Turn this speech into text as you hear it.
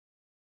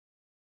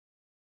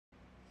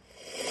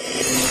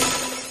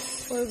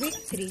For week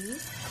 3,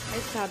 our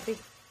topic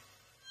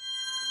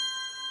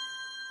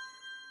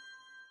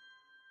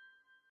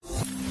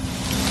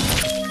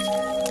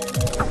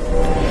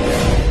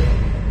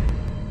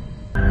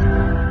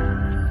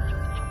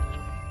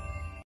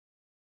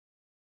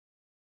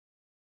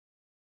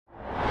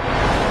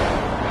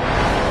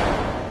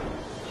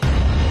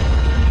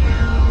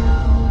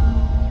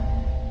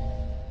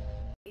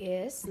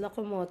is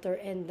locomotor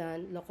and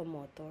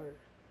non-locomotor.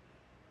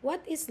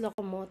 What is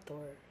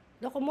locomotor?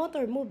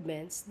 Locomotor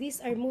movements,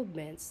 these are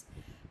movements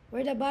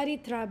where the body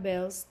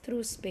travels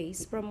through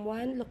space from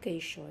one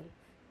location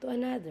to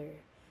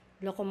another.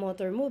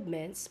 Locomotor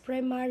movements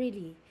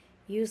primarily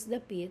use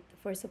the feet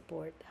for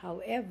support.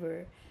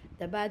 However,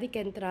 the body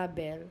can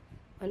travel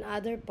on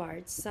other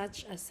parts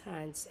such as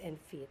hands and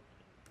feet.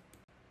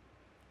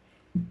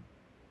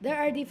 There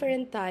are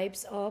different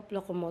types of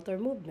locomotor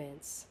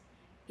movements.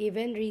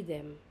 Even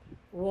rhythm.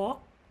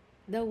 Walk.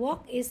 The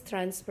walk is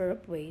transfer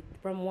of weight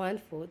from one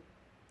foot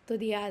to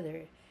the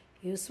other.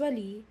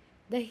 Usually,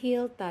 the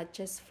heel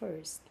touches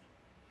first.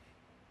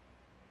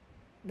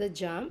 The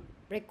jump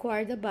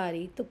requires the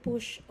body to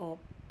push up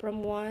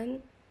from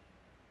one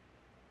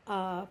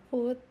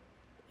foot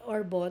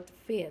or both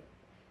feet.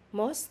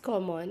 Most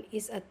common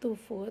is a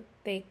 2-foot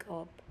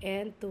take-up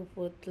and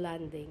 2-foot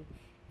landing.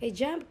 A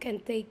jump can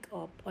take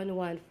up on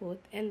one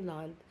foot and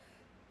land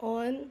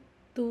on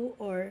two,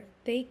 or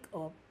take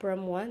up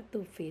from 1 to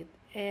 2 feet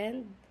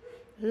and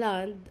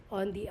land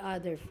on the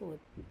other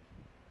foot.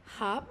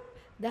 Hop.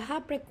 The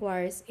hop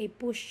requires a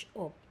push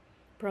up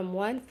from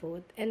one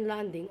foot and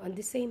landing on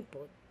the same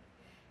foot.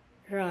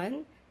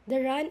 Run.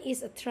 The run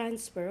is a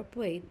transfer of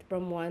weight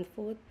from one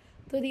foot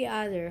to the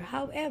other.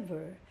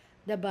 However,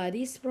 the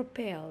body is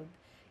propelled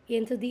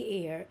into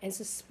the air and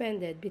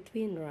suspended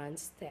between run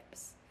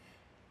steps.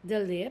 The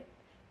leap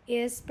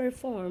is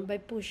performed by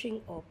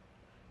pushing up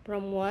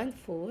from one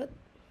foot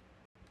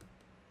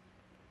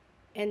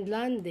and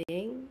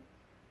landing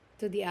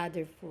to the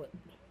other foot.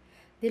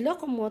 The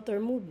locomotor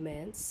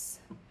movements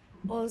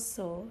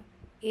also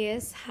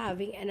is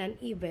having an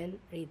uneven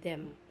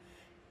rhythm.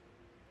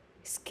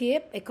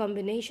 Skip, a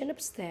combination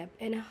of step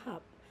and a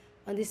hop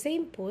on the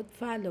same foot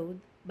followed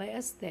by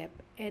a step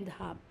and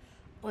hop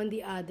on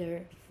the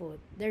other foot.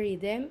 The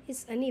rhythm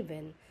is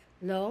uneven.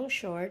 Long,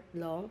 short,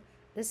 long,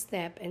 the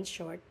step, and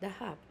short, the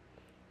hop.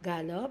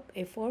 Gallop,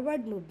 a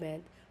forward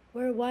movement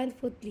where one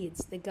foot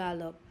leads the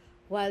gallop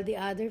while the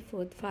other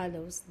foot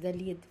follows the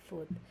lead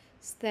foot.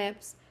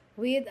 Steps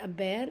with a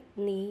bent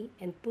knee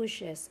and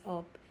pushes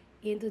up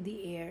into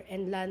the air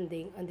and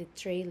landing on the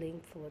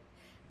trailing foot.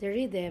 The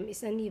rhythm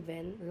is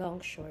uneven, long,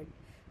 short,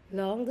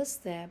 long the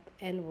step,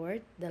 and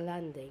word the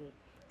landing.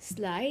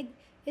 Slide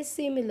is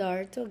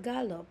similar to a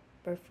gallop,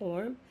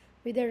 performed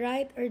with the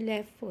right or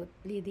left foot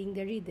leading.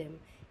 The rhythm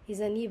is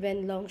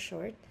uneven, long,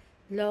 short,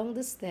 long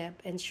the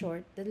step, and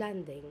short the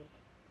landing.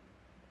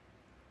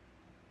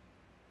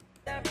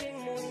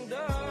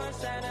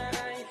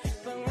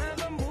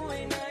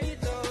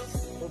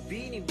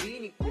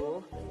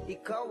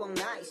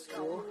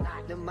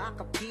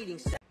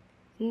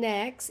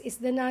 Next is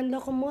the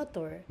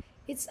non-locomotor.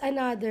 It's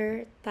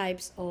another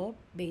types of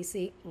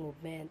basic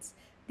movements.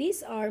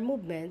 These are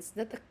movements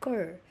that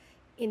occur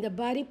in the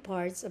body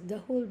parts of the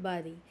whole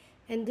body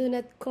and do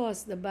not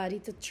cause the body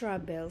to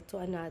travel to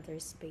another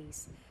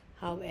space.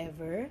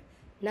 However,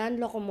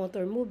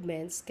 non-locomotor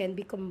movements can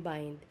be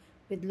combined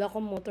with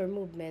locomotor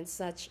movements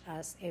such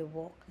as a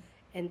walk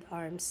and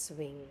arm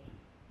swing.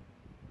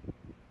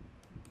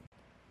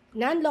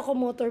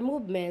 Non-locomotor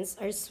movements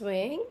are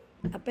swing,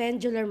 a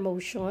pendular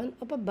motion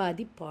of a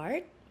body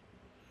part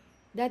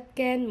that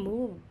can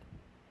move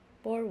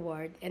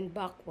forward and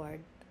backward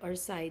or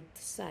side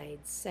to side.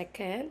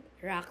 Second,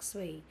 rock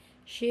sway,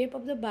 shape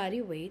of the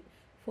body weight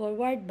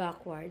forward,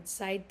 backward,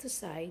 side to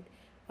side,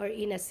 or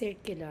in a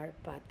circular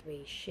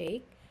pathway.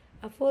 Shake,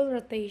 a full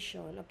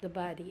rotation of the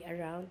body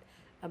around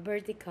a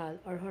vertical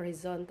or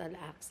horizontal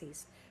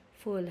axis.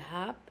 Full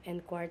hop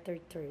and quarter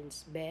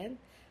turns. Bend,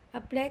 a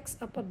flex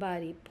of a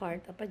body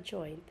part of a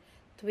joint.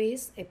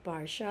 Twist, a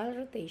partial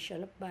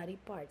rotation of body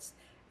parts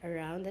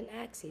around an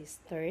axis.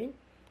 Turn,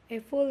 a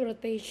full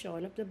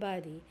rotation of the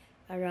body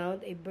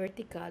around a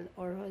vertical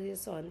or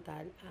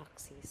horizontal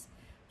axis.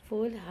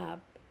 Full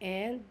hop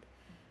and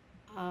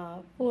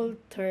full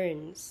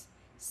turns.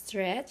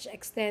 Stretch,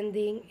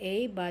 extending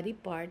a body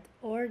part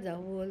or the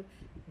whole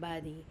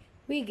body.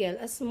 Wiggle,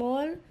 a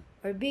small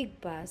or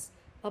big pass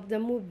of the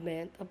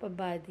movement of a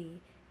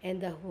body and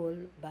the whole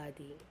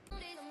body.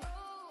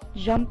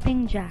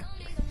 Jumping jacks.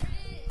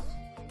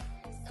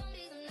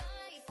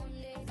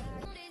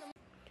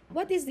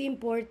 What is the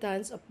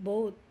importance of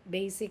both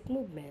basic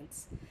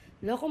movements?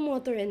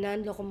 Locomotor and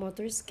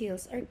non-locomotor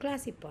skills are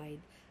classified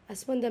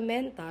as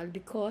fundamental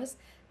because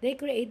they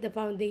create the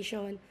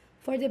foundation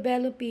for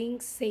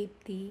developing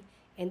safety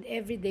and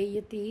everyday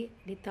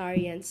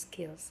utilitarian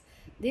skills.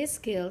 These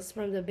skills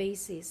form the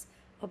basis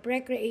of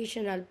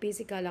recreational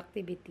physical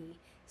activity,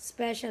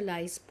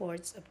 specialized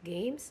sports of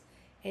games,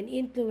 and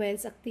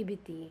influence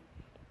activity,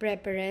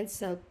 preference,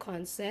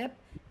 self-concept,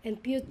 and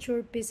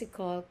future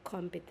physical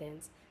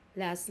competence.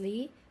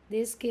 Lastly,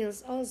 these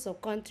skills also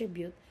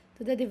contribute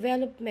to the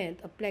development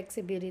of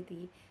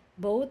flexibility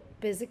both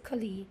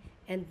physically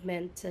and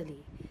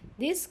mentally.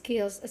 These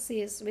skills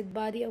assist with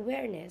body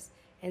awareness,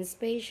 and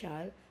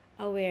spatial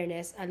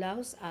awareness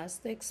allows us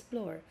to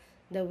explore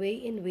the way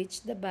in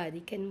which the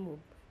body can move,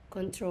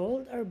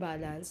 controlled or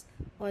balanced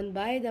on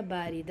by the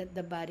body that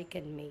the body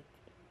can make.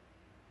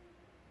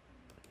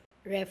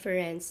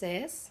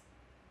 References.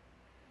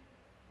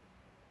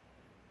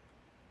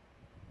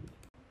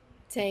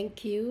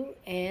 Thank you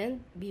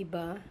and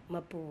Biba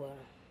Mapua.